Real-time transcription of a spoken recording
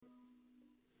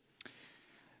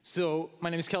So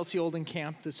my name is Kelsey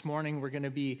Oldenkamp. This morning we're going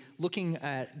to be looking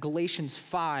at Galatians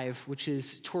 5, which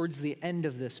is towards the end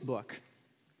of this book.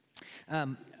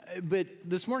 But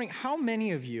this morning, how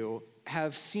many of you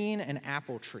have seen an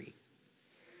apple tree?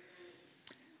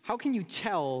 How can you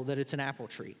tell that it's an apple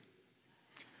tree?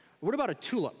 What about a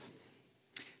tulip?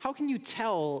 How can you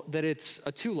tell that it's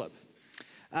a tulip?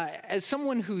 As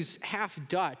someone who's half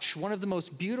Dutch, one of the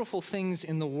most beautiful things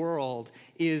in the world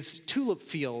is tulip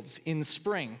fields in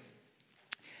spring.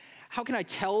 How can I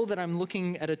tell that I'm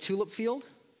looking at a tulip field?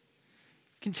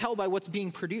 You can tell by what's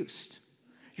being produced.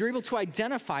 You're able to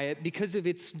identify it because of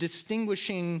its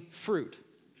distinguishing fruit.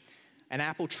 An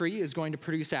apple tree is going to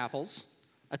produce apples.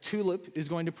 A tulip is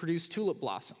going to produce tulip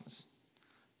blossoms.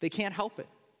 They can't help it.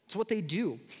 It's what they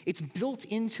do. It's built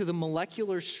into the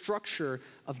molecular structure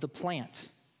of the plant.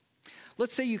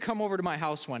 Let's say you come over to my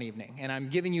house one evening, and I'm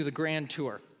giving you the grand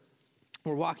tour.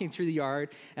 We're walking through the yard,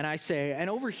 and I say, and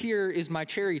over here is my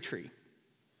cherry tree.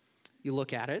 You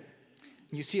look at it,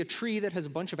 and you see a tree that has a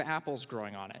bunch of apples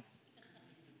growing on it.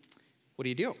 What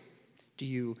do? Do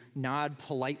you nod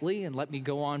politely and let me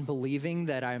go on believing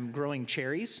that I'm growing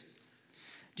cherries?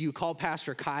 Do you call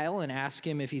Pastor Kyle and ask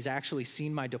him if he's actually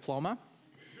seen my diploma?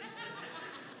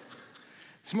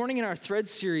 This morning in our Thread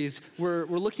series, we're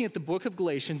looking at the book of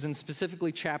Galatians and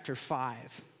specifically chapter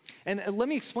 5. And let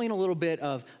me explain a little bit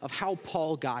of how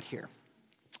Paul got here.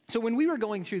 So when we were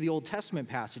going through the Old Testament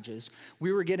passages,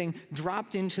 we were getting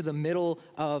dropped into the middle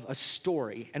of a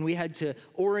story, and we had to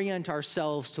orient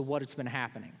ourselves to what's been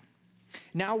happening.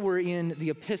 Now we're in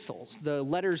the epistles, the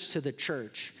letters to the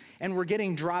church, and we're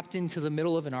getting dropped into the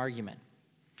middle of an argument.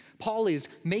 Paul is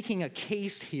making a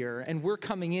case here, and we're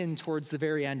coming in towards the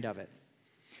very end of it.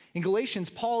 In Galatians,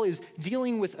 Paul is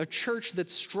dealing with a church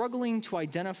that's struggling to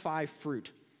identify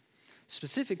fruit,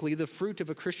 specifically the fruit of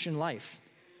a Christian life.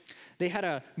 They had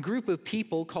a group of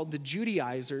people called the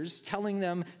Judaizers telling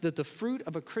them that the fruit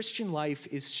of a Christian life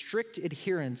is strict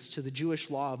adherence to the Jewish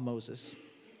law of Moses.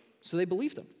 So they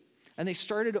believed them, and they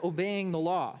started obeying the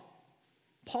law.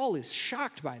 Paul is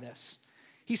shocked by this.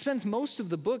 He spends most of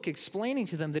the book explaining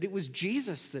to them that it was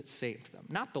Jesus that saved them,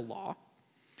 not the law.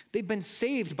 They've been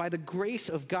saved by the grace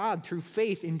of God through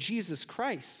faith in Jesus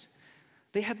Christ.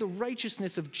 They had the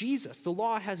righteousness of Jesus. The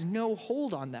law has no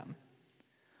hold on them.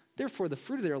 Therefore, the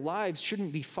fruit of their lives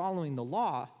shouldn't be following the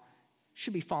law,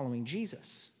 should be following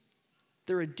Jesus.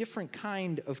 They're a different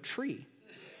kind of tree.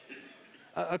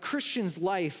 A Christian's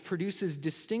life produces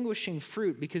distinguishing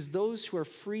fruit because those who are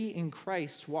free in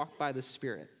Christ walk by the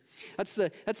Spirit. That's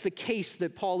the case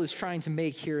that Paul is trying to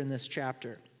make here in this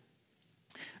chapter.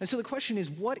 And so the question is,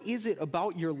 what is it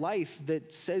about your life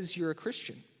that says you're a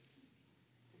Christian?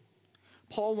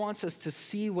 Paul wants us to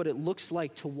see what it looks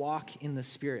like to walk in the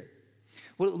Spirit,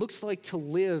 what it looks like to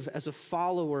live as a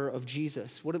follower of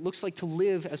Jesus, what it looks like to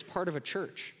live as part of a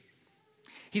church.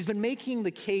 He's been making the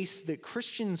case that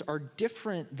Christians are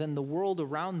different than the world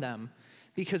around them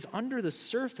because under the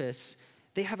surface,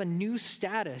 they have a new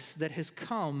status that has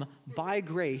come by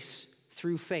grace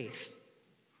through faith.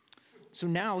 So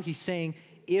now he's saying,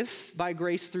 if by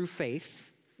grace through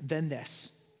faith, then this.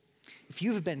 If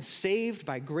you have been saved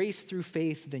by grace through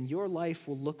faith, then your life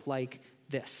will look like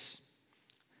this.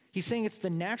 He's saying it's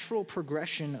the natural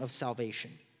progression of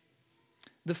salvation.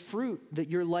 The fruit that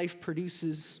your life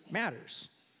produces matters.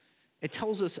 It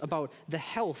tells us about the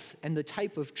health and the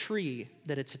type of tree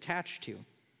that it's attached to.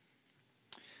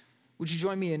 Would you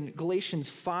join me in Galatians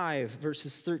 5,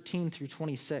 verses 13 through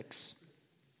 26?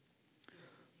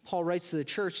 Paul writes to the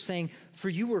church saying, "For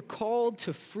you were called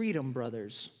to freedom,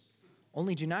 brothers.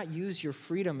 Only do not use your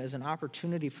freedom as an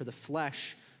opportunity for the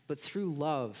flesh, but through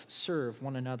love serve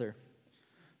one another.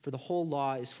 For the whole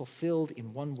law is fulfilled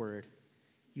in one word: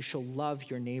 you shall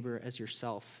love your neighbor as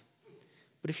yourself.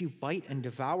 But if you bite and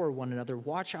devour one another,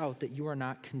 watch out that you are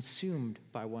not consumed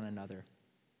by one another.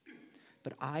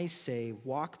 But I say,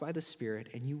 walk by the Spirit,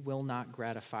 and you will not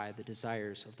gratify the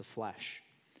desires of the flesh.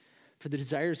 For the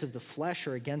desires of the flesh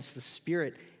are against the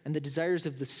Spirit, and the desires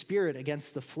of the Spirit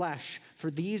against the flesh, for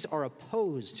these are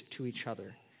opposed to each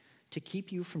other, to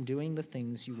keep you from doing the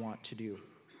things you want to do.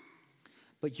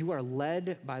 But you are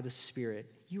led by the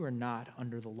Spirit. You are not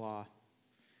under the law.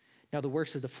 Now the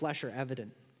works of the flesh are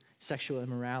evident: sexual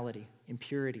immorality,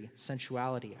 impurity,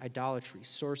 sensuality, idolatry,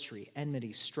 sorcery,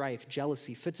 enmity, strife,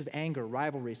 jealousy, fits of anger,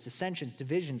 rivalries, dissensions,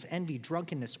 divisions, envy,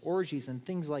 drunkenness, orgies, and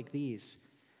things like these.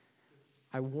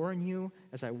 I warn you,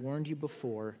 as I warned you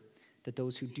before, that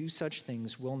those who do such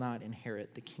things will not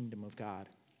inherit the kingdom of God.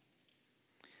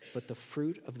 But the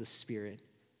fruit of the Spirit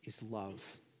is love,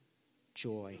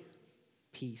 joy,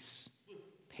 peace,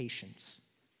 patience,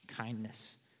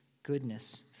 kindness,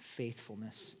 goodness,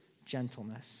 faithfulness,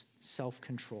 gentleness,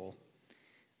 self-control.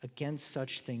 Against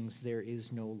such things there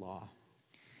is no law.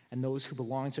 And those who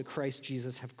belong to Christ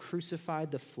Jesus have crucified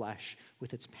the flesh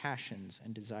with its passions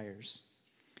and desires.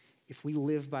 If we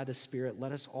live by the Spirit,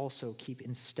 let us also keep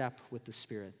in step with the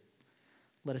Spirit.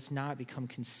 Let us not become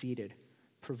conceited,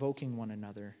 provoking one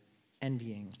another,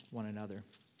 envying one another.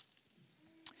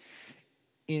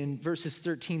 In verses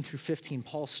 13 through 15,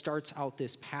 Paul starts out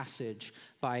this passage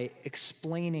by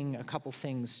explaining a couple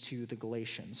things to the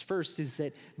Galatians. First is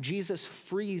that Jesus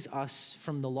frees us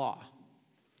from the law.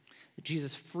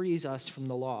 Jesus frees us from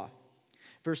the law.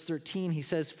 Verse 13, he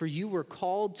says, "For you were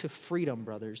called to freedom,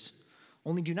 brothers.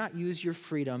 Only do not use your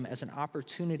freedom as an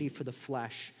opportunity for the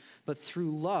flesh, but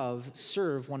through love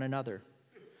serve one another.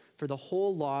 For the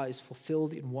whole law is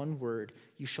fulfilled in one word,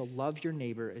 you shall love your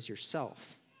neighbor as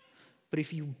yourself. But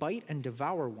if you bite and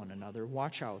devour one another,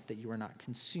 watch out that you are not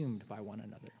consumed by one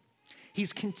another."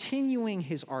 He's continuing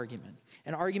his argument,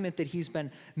 an argument that he's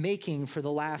been making for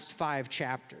the last 5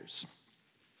 chapters.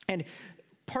 And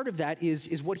part of that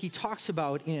is what he talks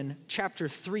about in chapter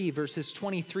 3, verses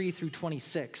 23 through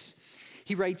 26.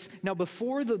 He writes, "Now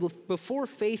before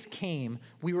faith came,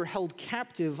 we were held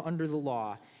captive under the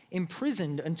law,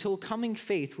 imprisoned until coming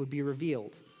faith would be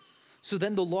revealed. So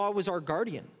then the law was our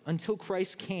guardian until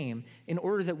Christ came in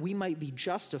order that we might be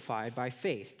justified by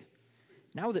faith.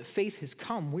 Now that faith has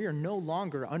come, we are no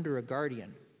longer under a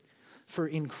guardian. For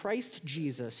in Christ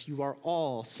Jesus, you are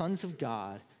all sons of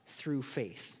God through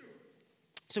faith."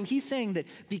 So he's saying that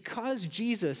because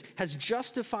Jesus has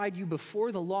justified you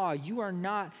before the law, you are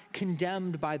not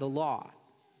condemned by the law.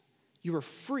 You are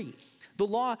free. The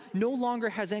law no longer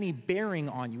has any bearing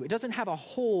on you. It doesn't have a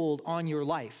hold on your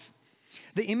life.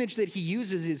 The image that he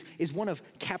uses is one of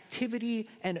captivity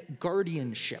and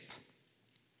guardianship.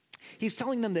 He's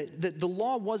telling them that the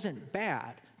law wasn't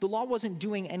bad. The law wasn't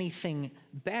doing anything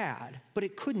bad, but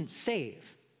it couldn't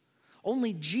save.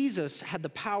 Only Jesus had the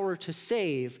power to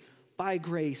save by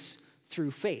grace through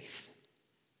faith.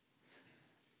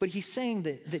 But he's saying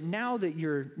that now that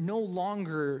you're no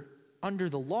longer under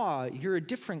the law, you're a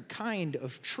different kind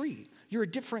of tree. You're a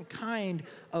different kind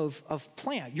of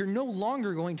plant. You're no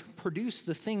longer going to produce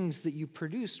the things that you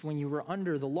produced when you were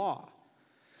under the law.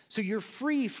 So you're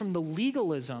free from the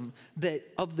legalism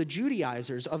of the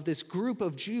Judaizers, of this group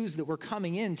of Jews that were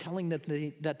coming in telling that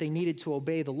they needed to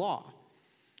obey the law.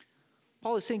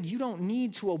 Paul is saying you don't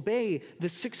need to obey the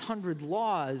 600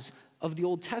 laws of the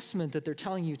Old Testament that they're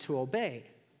telling you to obey.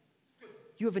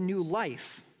 You have a new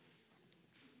life.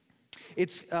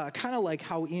 It's kind of like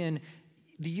how in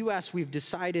the U.S. we've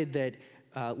decided that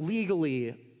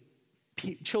legally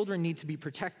children need to be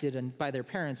protected by their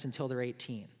parents until they're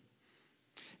 18.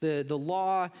 The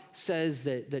law says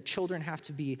that children have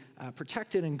to be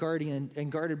protected and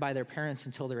guarded by their parents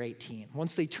until they're 18.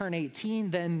 Once they turn 18,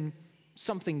 then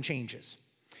something changes.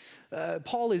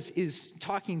 Paul is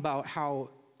talking about how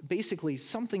basically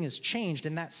something has changed,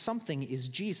 and that something is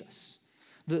Jesus.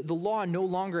 The law no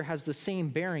longer has the same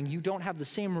bearing. You don't have the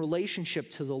same relationship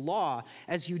to the law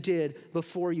as you did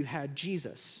before you had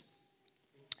Jesus.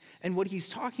 And what he's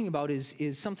talking about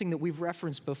is something that we've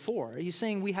referenced before. He's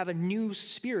saying we have a new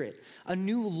spirit, a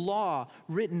new law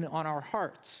written on our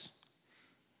hearts.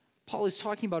 Paul is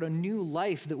talking about a new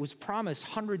life that was promised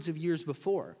hundreds of years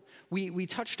before. We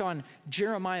touched on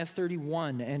Jeremiah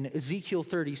 31 and Ezekiel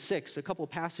 36, a couple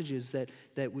passages that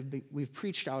we've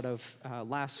preached out of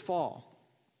last fall.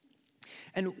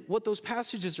 And what those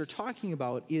passages are talking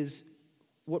about is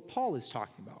what Paul is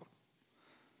talking about.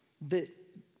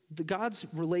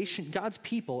 God's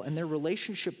people and their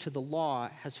relationship to the law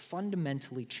has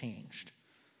fundamentally changed.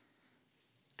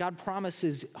 God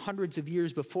promises hundreds of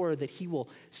years before that he will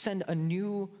send a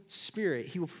new spirit.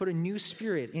 He will put a new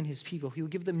spirit in his people. He will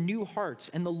give them new hearts,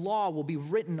 and the law will be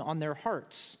written on their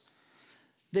hearts.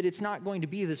 That it's not going to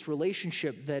be this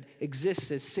relationship that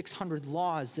exists as 600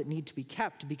 laws that need to be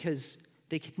kept because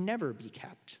they could never be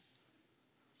kept.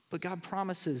 But God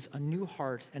promises a new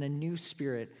heart and a new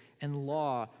spirit and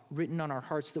law written on our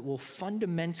hearts that will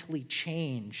fundamentally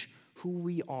change who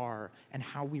we are and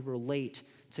how we relate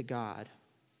to God.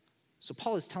 So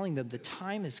Paul is telling them the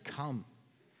time has come.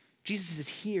 Jesus is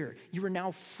here. You are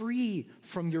now free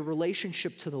from your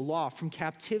relationship to the law, from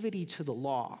captivity to the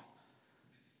law.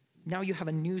 Now you have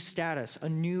a new status, a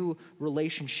new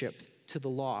relationship to the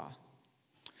law.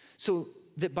 So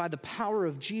that by the power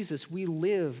of Jesus, we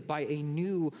live by a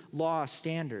new law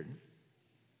standard.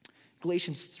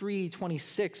 Galatians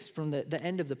 3:26, from the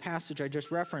end of the passage I just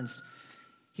referenced,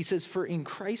 he says, "For in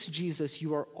Christ Jesus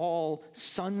you are all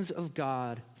sons of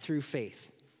God through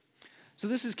faith." So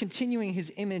this is continuing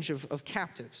his image of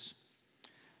captives.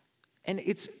 And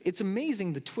it's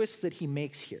amazing the twist that he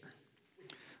makes here.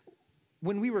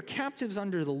 When we were captives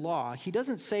under the law, he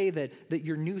doesn't say that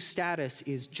your new status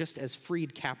is just as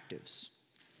freed captives,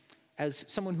 as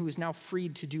someone who is now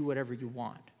freed to do whatever you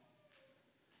want.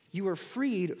 You are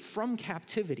freed from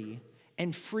captivity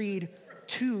and freed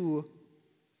to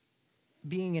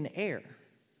being an heir,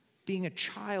 being a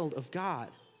child of God,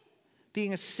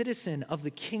 being a citizen of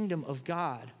the kingdom of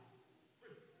God.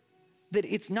 That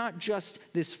it's not just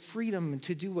this freedom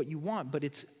to do what you want, but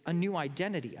it's a new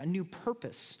identity, a new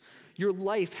purpose. Your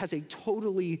life has a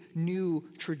totally new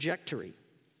trajectory.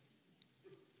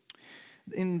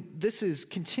 And this is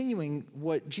continuing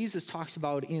what Jesus talks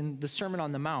about in the Sermon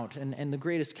on the Mount and the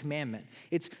greatest commandment.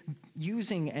 It's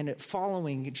using and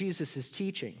following Jesus'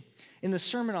 teaching. In the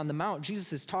Sermon on the Mount,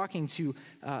 Jesus is talking to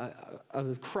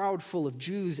a crowd full of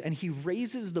Jews, and he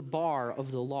raises the bar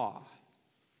of the law.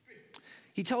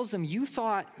 He tells them, you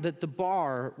thought that the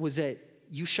bar was that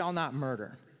you shall not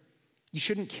murder. You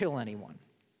shouldn't kill anyone.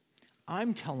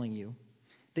 I'm telling you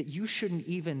that you shouldn't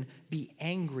even be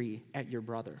angry at your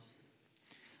brother.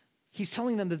 He's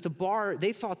telling them that the bar,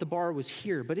 they thought the bar was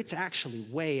here, but it's actually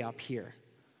way up here,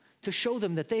 to show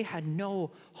them that they had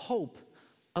no hope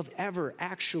of ever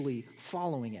actually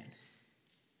following it.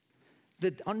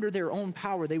 That under their own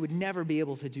power, they would never be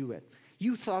able to do it.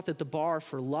 You thought that the bar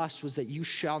for lust was that you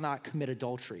shall not commit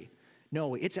adultery.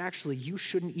 No, it's actually you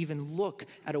shouldn't even look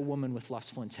at a woman with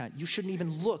lustful intent. You shouldn't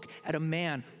even look at a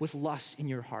man with lust in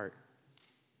your heart.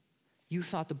 You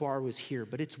thought the bar was here,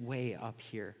 but it's way up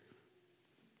here.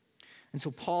 And so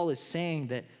Paul is saying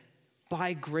that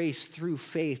by grace through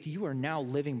faith, you are now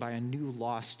living by a new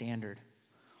law standard.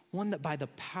 One that by the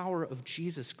power of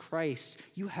Jesus Christ,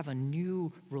 you have a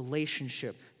new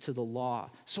relationship to the law.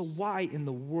 So why in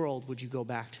the world would you go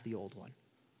back to the old one?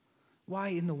 Why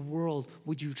in the world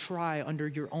would you try under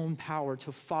your own power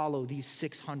to follow these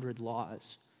 600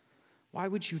 laws? Why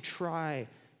would you try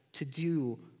to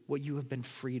do what you have been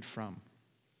freed from?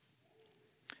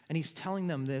 And he's telling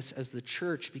them this as the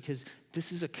church because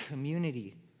this is a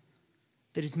community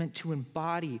that is meant to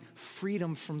embody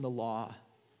freedom from the law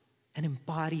and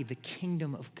embody the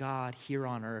kingdom of God here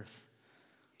on earth.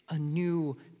 A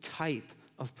new type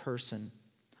of person,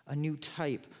 a new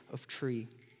type of tree.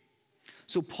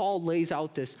 So Paul lays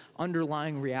out this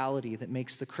underlying reality that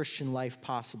makes the Christian life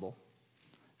possible.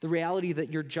 The reality that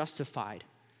you're justified,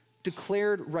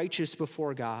 declared righteous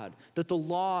before God, that the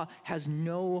law has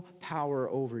no power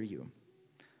over you,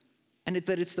 and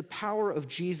that it's the power of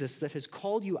Jesus that has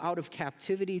called you out of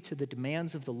captivity to the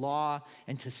demands of the law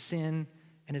and to sin,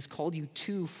 and has called you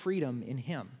to freedom in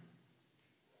him.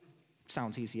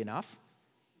 Sounds easy enough.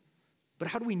 But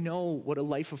how do we know what a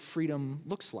life of freedom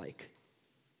looks like?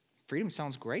 Freedom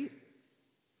sounds great.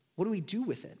 What do we do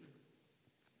with it?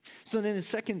 So then in the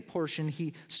second portion,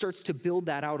 he starts to build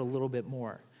that out a little bit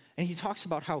more. And he talks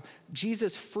about how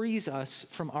Jesus frees us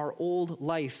from our old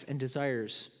life and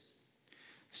desires.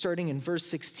 Starting in verse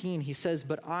 16, he says,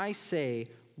 "But I say,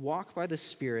 walk by the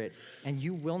Spirit, and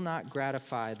you will not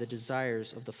gratify the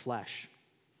desires of the flesh.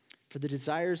 For the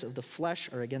desires of the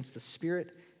flesh are against the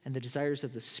Spirit, and the desires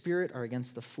of the Spirit are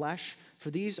against the flesh,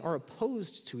 for these are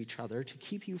opposed to each other to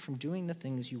keep you from doing the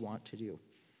things you want to do.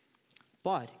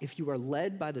 But if you are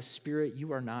led by the Spirit,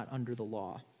 you are not under the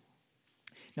law.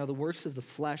 Now the works of the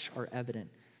flesh are evident: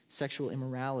 sexual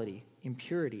immorality,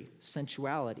 impurity,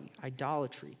 sensuality,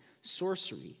 idolatry,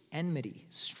 sorcery, enmity,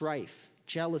 strife,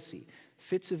 jealousy,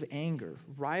 fits of anger,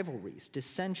 rivalries,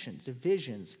 dissensions,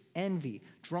 divisions, envy,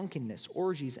 drunkenness,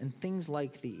 orgies, and things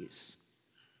like these.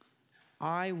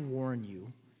 I warn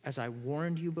you, as I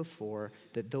warned you before,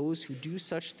 that those who do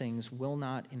such things will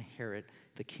not inherit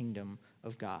the kingdom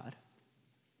of God."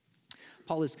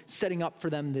 Paul is setting up for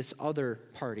them this other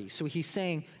party. So he's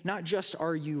saying, not just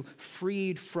are you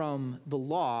freed from the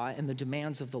law and the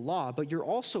demands of the law, but you're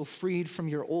also freed from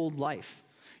your old life,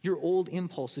 your old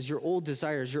impulses, your old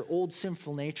desires, your old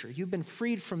sinful nature. You've been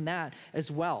freed from that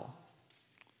as well.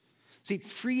 See,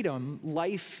 freedom,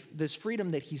 life, this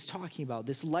freedom that he's talking about,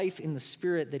 this life in the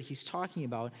Spirit that he's talking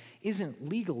about, isn't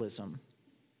legalism,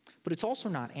 but it's also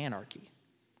not anarchy.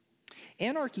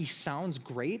 Anarchy sounds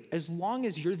great as long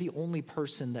as you're the only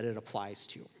person that it applies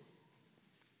to.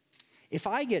 If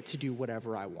I get to do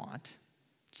whatever I want,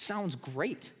 it sounds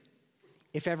great.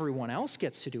 If everyone else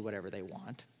gets to do whatever they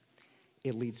want,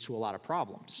 it leads to a lot of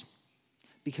problems.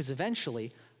 Because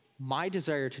eventually, my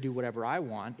desire to do whatever I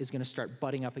want is going to start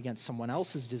butting up against someone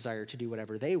else's desire to do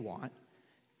whatever they want,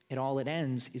 and all it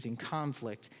ends is in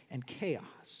conflict and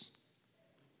chaos.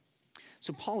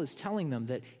 So Paul is telling them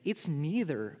that it's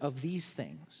neither of these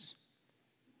things.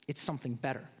 It's something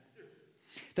better.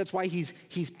 That's why he's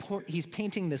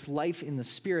painting this life in the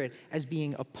Spirit as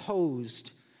being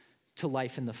opposed to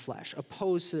life in the flesh,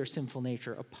 opposed to their sinful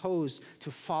nature, opposed to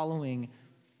following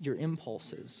your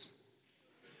impulses.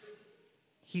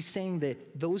 He's saying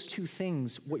that those two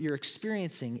things, what you're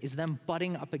experiencing, is them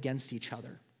butting up against each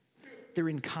other. They're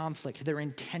in conflict, they're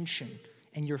in tension,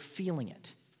 and you're feeling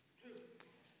it.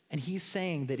 And he's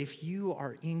saying that if you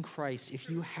are in Christ, if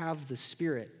you have the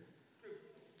Spirit,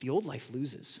 the old life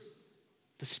loses.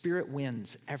 The Spirit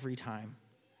wins every time.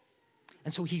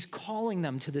 And so he's calling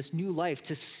them to this new life,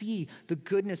 to see the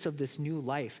goodness of this new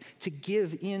life, to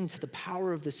give in to the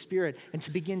power of the Spirit, and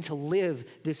to begin to live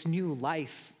this new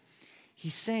life.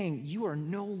 He's saying you are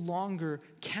no longer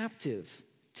captive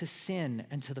to sin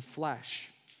and to the flesh.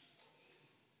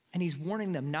 And he's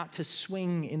warning them not to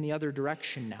swing in the other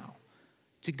direction now,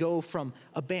 to go from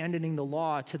abandoning the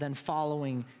law to then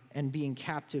following and being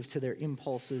captive to their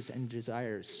impulses and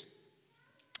desires.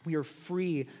 We are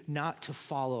free not to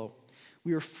follow.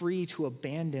 We are free to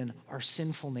abandon our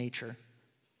sinful nature.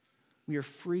 We are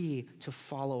free to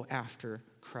follow after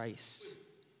Christ.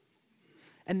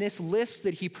 And this list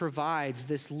that he provides,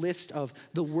 this list of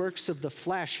the works of the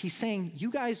flesh, he's saying, you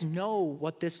guys know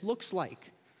what this looks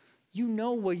like. You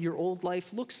know what your old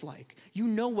life looks like. You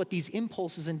know what these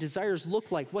impulses and desires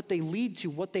look like, what they lead to,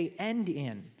 what they end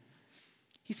in.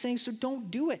 He's saying, so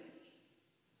don't do it.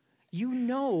 You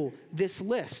know this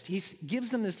list. He gives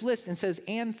them this list and says,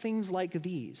 and things like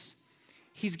these.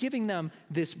 He's giving them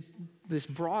this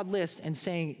broad list and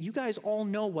saying, you guys all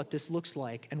know what this looks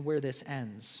like and where this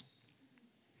ends.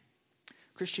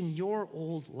 Christian, your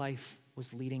old life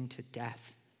was leading to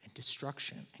death and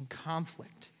destruction and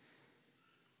conflict.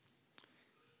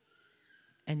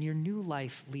 And your new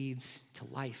life leads to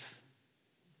life.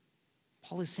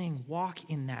 Paul is saying, walk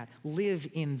in that, live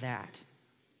in that.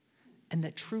 And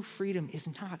that true freedom is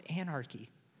not anarchy,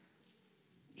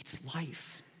 it's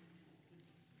life.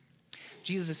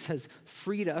 Jesus has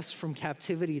freed us from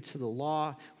captivity to the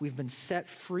law. We've been set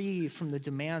free from the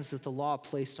demands that the law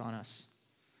placed on us,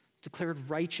 declared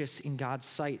righteous in God's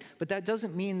sight. But that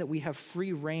doesn't mean that we have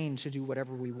free reign to do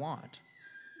whatever we want.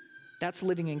 That's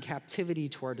living in captivity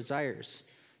to our desires,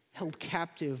 held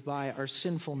captive by our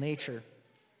sinful nature.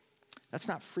 That's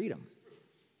not freedom.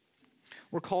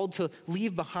 We're called to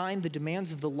leave behind the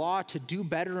demands of the law, to do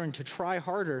better and to try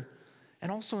harder, and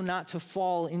also not to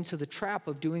fall into the trap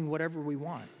of doing whatever we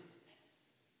want.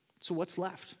 So what's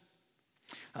left?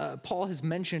 Paul has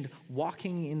mentioned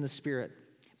walking in the Spirit,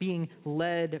 being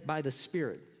led by the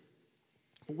Spirit.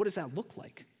 But what does that look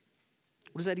like?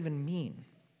 What does that even mean?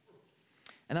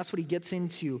 And that's what he gets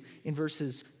into in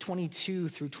verses 22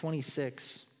 through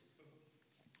 26.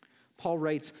 Paul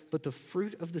writes, but the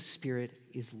fruit of the Spirit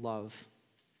is love,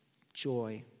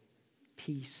 joy,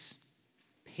 peace,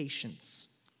 patience,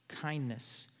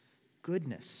 kindness,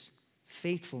 goodness,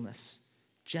 faithfulness,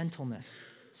 gentleness,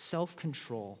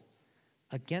 self-control.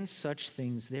 Against such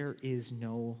things there is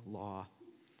no law.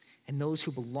 And those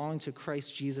who belong to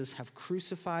Christ Jesus have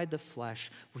crucified the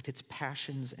flesh with its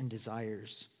passions and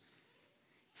desires.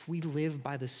 If we live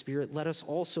by the Spirit, let us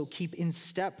also keep in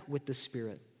step with the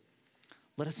Spirit.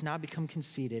 Let us not become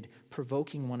conceited,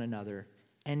 provoking one another,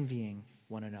 envying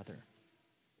one another.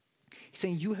 He's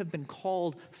saying you have been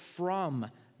called from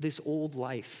this old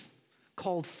life,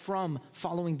 called from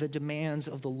following the demands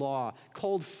of the law,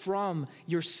 called from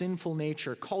your sinful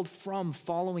nature, called from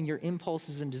following your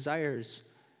impulses and desires,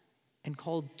 and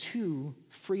called to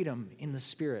freedom in the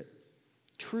Spirit,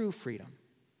 true freedom.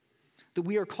 That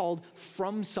we are called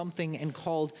from something and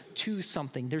called to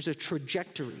something. There's a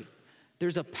trajectory.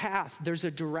 There's a path, there's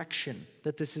a direction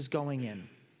that this is going in.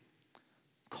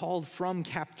 Called from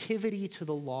captivity to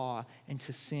the law and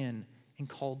to sin, and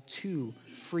called to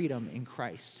freedom in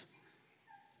Christ.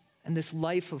 And this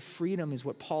life of freedom is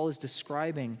what Paul is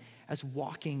describing as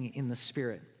walking in the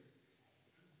Spirit.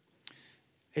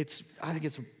 I think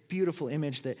it's a beautiful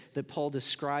image that Paul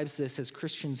describes this as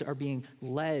Christians are being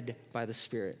led by the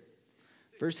Spirit.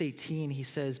 Verse 18, he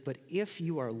says, but if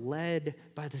you are led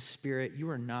by the Spirit, you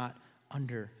are not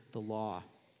under the law.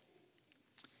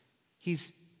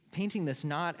 He's painting this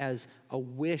not as a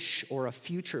wish or a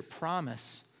future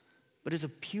promise, but as a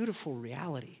beautiful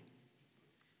reality.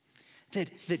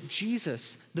 That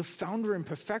Jesus, the founder and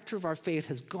perfecter of our faith,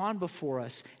 has gone before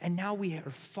us, and now we are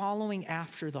following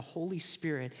after the Holy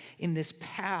Spirit in this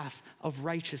path of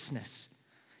righteousness,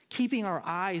 keeping our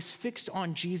eyes fixed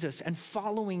on Jesus and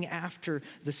following after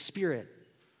the Spirit.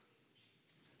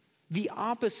 The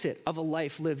opposite of a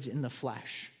life lived in the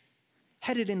flesh,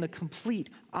 headed in the complete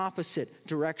opposite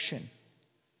direction.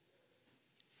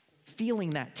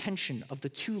 feeling that tension of the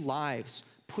two lives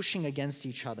pushing against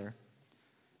each other,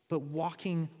 but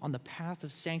walking on the path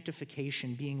of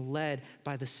sanctification, being led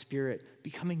by the Spirit,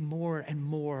 becoming more and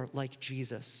more like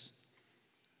Jesus.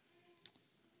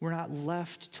 We're not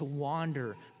left to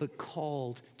wander, but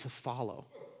called to follow,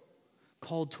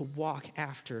 called to walk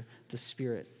after the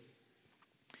Spirit.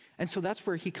 And so that's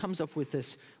where he comes up with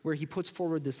this, where he puts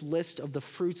forward this list of the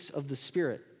fruits of the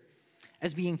Spirit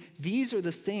as being, these are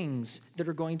the things that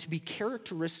are going to be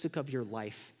characteristic of your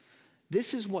life.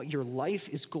 This is what your life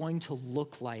is going to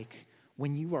look like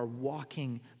when you are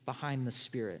walking behind the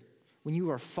Spirit, when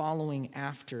you are following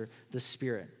after the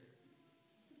Spirit.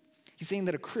 He's saying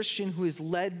that a Christian who is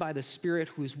led by the Spirit,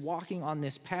 who is walking on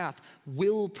this path,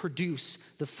 will produce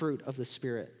the fruit of the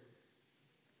Spirit.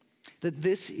 That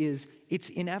it's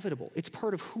inevitable. It's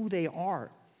part of who they are.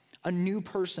 A new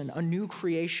person, a new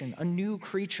creation, a new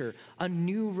creature, a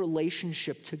new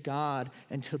relationship to God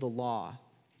and to the law.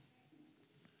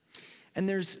 And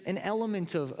there's an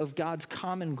element of God's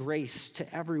common grace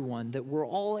to everyone, that we're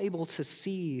all able to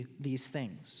see these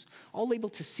things, all able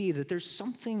to see that there's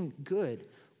something good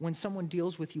when someone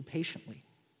deals with you patiently,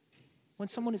 when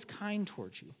someone is kind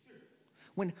towards you,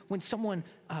 when someone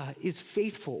is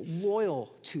faithful,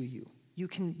 loyal to you. You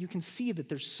can see that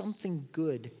there's something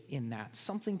good in that,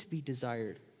 something to be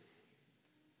desired.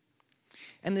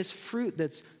 And this fruit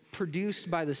that's produced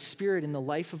by the Spirit in the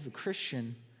life of the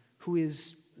Christian who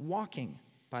is walking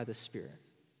by the Spirit.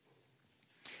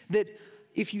 That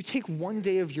if you take one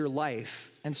day of your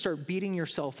life and start beating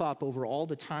yourself up over all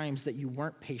the times that you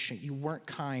weren't patient, you weren't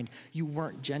kind, you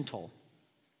weren't gentle,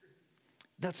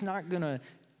 that's not going to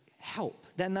help.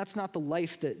 Then that's not the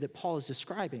life that Paul is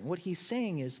describing. What he's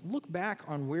saying is, look back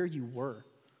on where you were.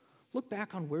 Look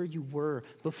back on where you were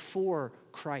before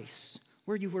Christ,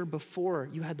 where you were before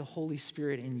you had the Holy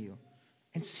Spirit in you,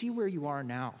 and see where you are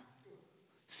now.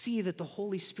 See that the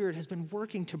Holy Spirit has been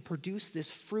working to produce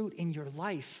this fruit in your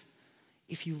life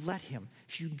if you let him,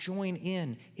 if you join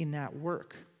in that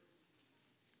work.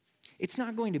 It's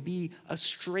not going to be a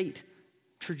straight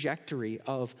trajectory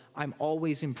of I'm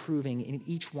always improving in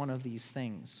each one of these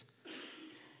things.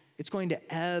 It's going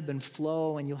to ebb and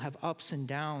flow, and you'll have ups and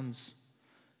downs.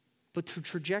 But the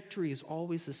trajectory is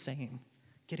always the same,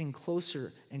 getting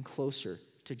closer and closer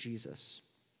to Jesus.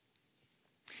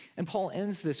 And Paul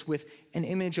ends this with an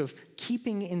image of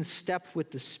keeping in step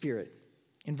with the Spirit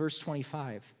in verse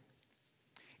 25.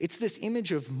 It's this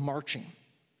image of marching.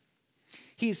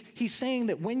 He's saying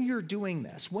that when you're doing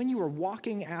this, when you are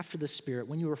walking after the Spirit,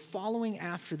 when you are following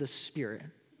after the Spirit,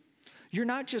 you're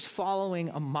not just following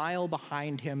a mile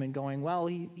behind him and going, well,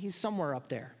 he's somewhere up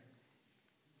there.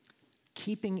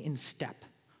 Keeping in step,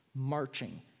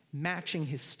 marching, matching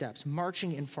his steps,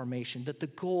 marching in formation, that the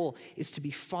goal is to be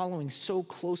following so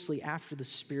closely after the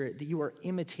Spirit that you are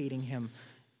imitating him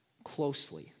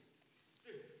closely.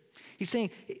 He's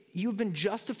saying, you've been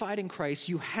justified in Christ,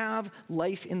 you have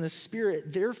life in the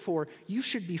Spirit, therefore you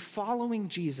should be following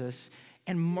Jesus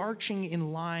and marching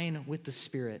in line with the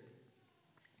Spirit.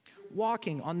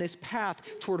 Walking on this path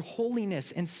toward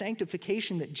holiness and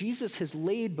sanctification that Jesus has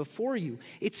laid before you.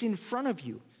 It's in front of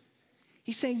you.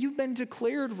 He's saying you've been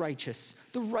declared righteous.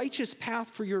 The righteous path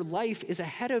for your life is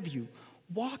ahead of you.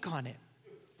 Walk on it.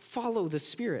 Follow the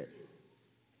Spirit.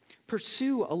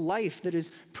 Pursue a life that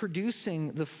is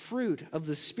producing the fruit of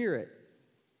the Spirit.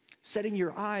 Setting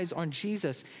your eyes on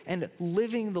Jesus and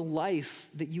living the life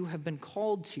that you have been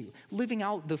called to. Living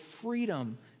out the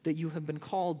freedom that you have been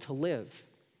called to live.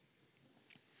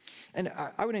 And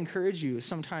I would encourage you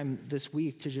sometime this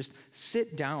week to just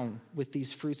sit down with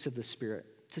these fruits of the Spirit.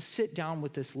 To sit down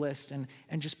with this list and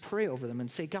just pray over them and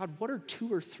say, God, what are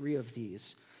 2 or 3 of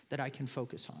these that I can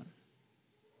focus on?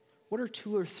 What are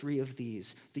 2 or 3 of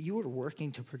these that you are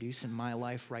working to produce in my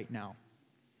life right now?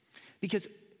 Because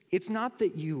it's not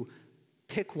that you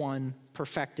pick one,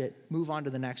 perfect it, move on to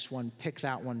the next one, pick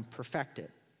that one, perfect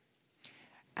it.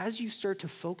 As you start to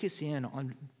focus in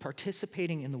on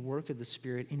participating in the work of the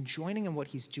Spirit, in joining in what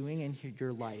he's doing in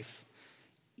your life,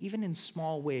 even in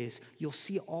small ways, you'll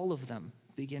see all of them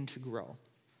begin to grow.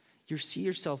 You'll see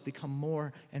yourself become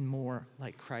more and more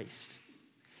like Christ.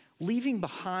 Leaving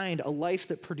behind a life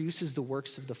that produces the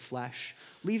works of the flesh,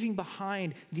 leaving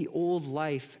behind the old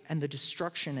life and the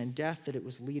destruction and death that it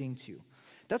was leading to.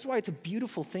 That's why it's a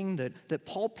beautiful thing that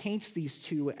Paul paints these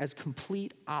two as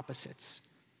complete opposites.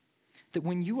 That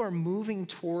when you are moving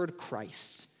toward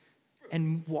Christ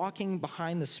and walking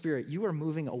behind the Spirit, you are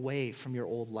moving away from your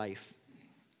old life.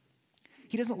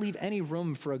 He doesn't leave any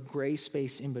room for a gray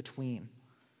space in between.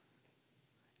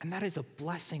 And that is a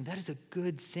blessing. That is a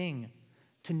good thing.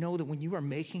 to know that when you are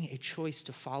making a choice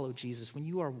to follow Jesus, when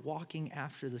you are walking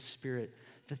after the Spirit,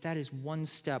 that is one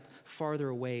step farther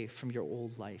away from your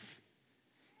old life.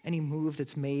 Any move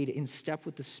that's made in step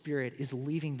with the Spirit is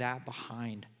leaving that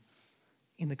behind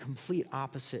in the complete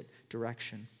opposite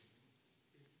direction.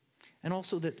 And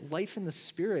also that life in the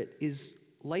Spirit is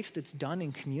life that's done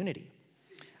in community.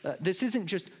 This isn't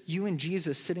just you and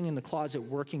Jesus sitting in the closet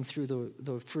working through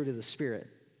the fruit of the Spirit.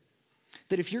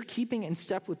 That if you're keeping in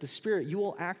step with the Spirit, you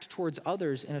will act towards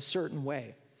others in a certain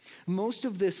way. Most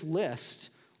of this list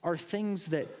are things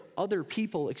that other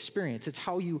people experience. It's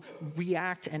how you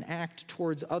react and act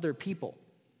towards other people,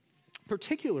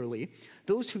 particularly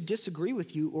those who disagree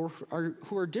with you or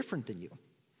who are different than you.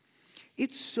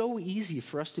 It's so easy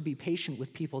for us to be patient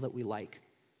with people that we like.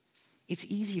 It's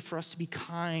easy for us to be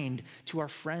kind to our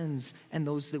friends and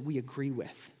those that we agree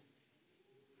with.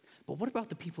 But what about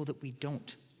the people that we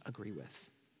don't agree with?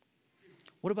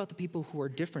 What about the people who are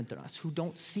different than us, who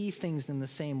don't see things in the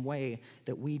same way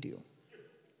that we do?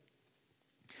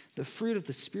 The fruit of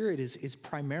the Spirit is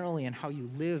primarily in how you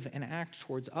live and act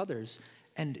towards others,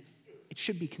 and it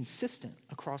should be consistent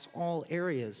across all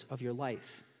areas of your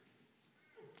life.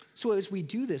 So as we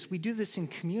do this in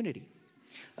community,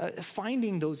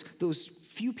 finding those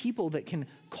few people that can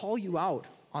call you out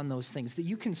on those things, that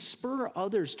you can spur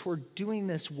others toward doing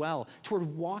this well,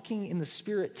 toward walking in the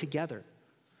Spirit together.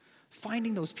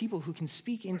 Finding those people who can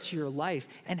speak into your life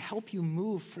and help you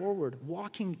move forward,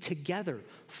 walking together,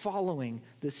 following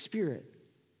the Spirit.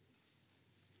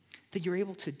 That you're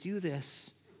able to do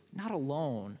this not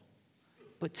alone,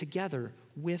 but together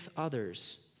with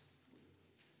others.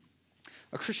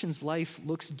 A Christian's life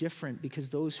looks different because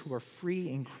those who are free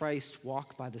in Christ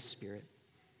walk by the Spirit.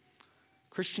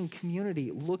 Christian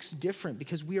community looks different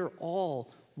because we are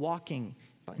all walking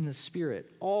in the Spirit,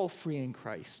 all free in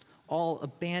Christ, all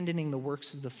abandoning the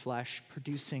works of the flesh,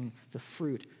 producing the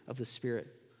fruit of the Spirit.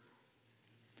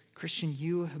 Christian,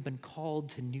 you have been called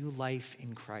to new life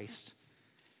in Christ.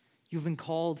 You've been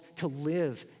called to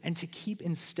live and to keep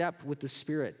in step with the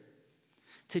Spirit,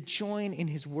 to join in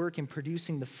his work in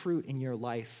producing the fruit in your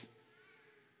life.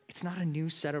 It's not a new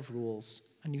set of rules,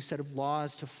 a new set of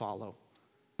laws to follow.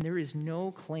 There is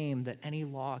no claim that any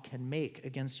law can make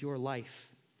against your life.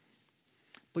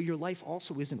 But your life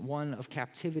also isn't one of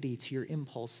captivity to your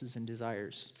impulses and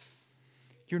desires.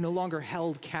 You're no longer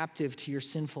held captive to your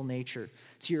sinful nature,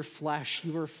 to your flesh.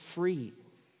 You are free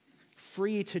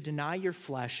to deny your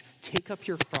flesh, take up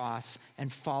your cross,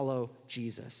 and follow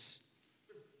Jesus.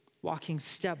 Walking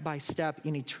step by step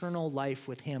in eternal life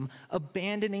with him,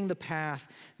 abandoning the path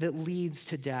that leads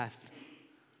to death.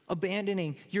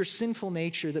 Abandoning your sinful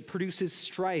nature that produces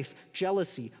strife,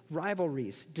 jealousy,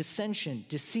 rivalries, dissension,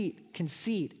 deceit,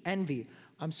 conceit, envy.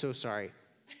 I'm so sorry.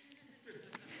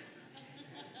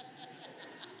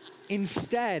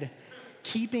 Instead,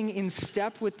 keeping in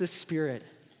step with the Spirit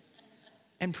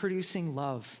and producing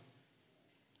love,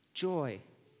 joy,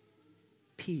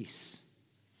 peace,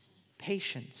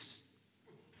 patience,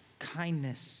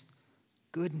 kindness,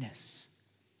 goodness,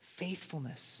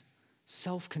 faithfulness,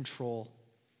 self-control.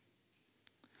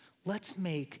 Let's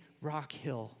make Rock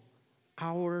Hill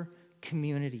our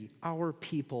community, our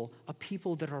people, a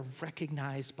people that are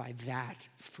recognized by that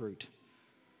fruit.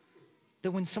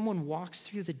 That when someone walks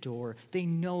through the door, they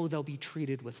know they'll be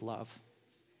treated with love.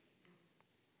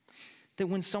 That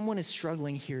when someone is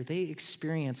struggling here, they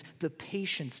experience the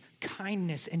patience,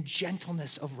 kindness, and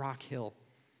gentleness of Rock Hill.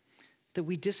 That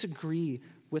we disagree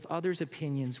with others'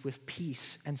 opinions with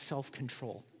peace and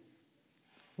self-control.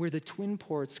 Where the Twin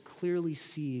Ports clearly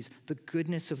sees the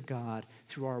goodness of God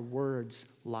through our words,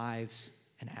 lives,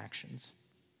 and actions.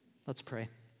 Let's pray.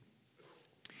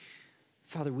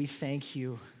 Father, we thank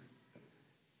you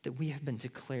that we have been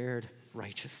declared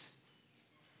righteous.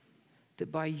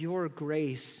 That by your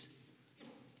grace,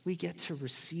 we get to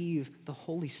receive the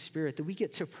Holy Spirit, that we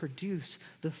get to produce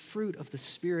the fruit of the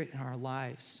Spirit in our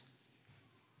lives.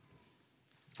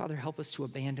 Father, help us to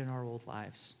abandon our old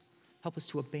lives. Help us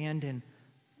to abandon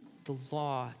the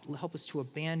law. Help us to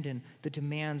abandon the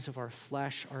demands of our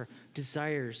flesh, our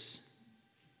desires.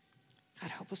 God,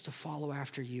 help us to follow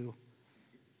after you.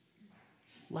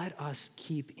 Let us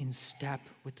keep in step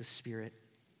with the Spirit,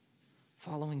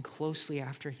 following closely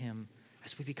after him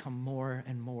as we become more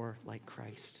and more like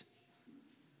Christ.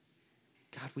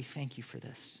 God, we thank you for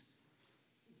this.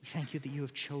 We thank you that you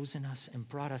have chosen us and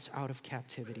brought us out of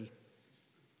captivity.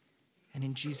 And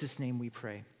in Jesus' name we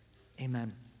pray.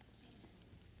 Amen.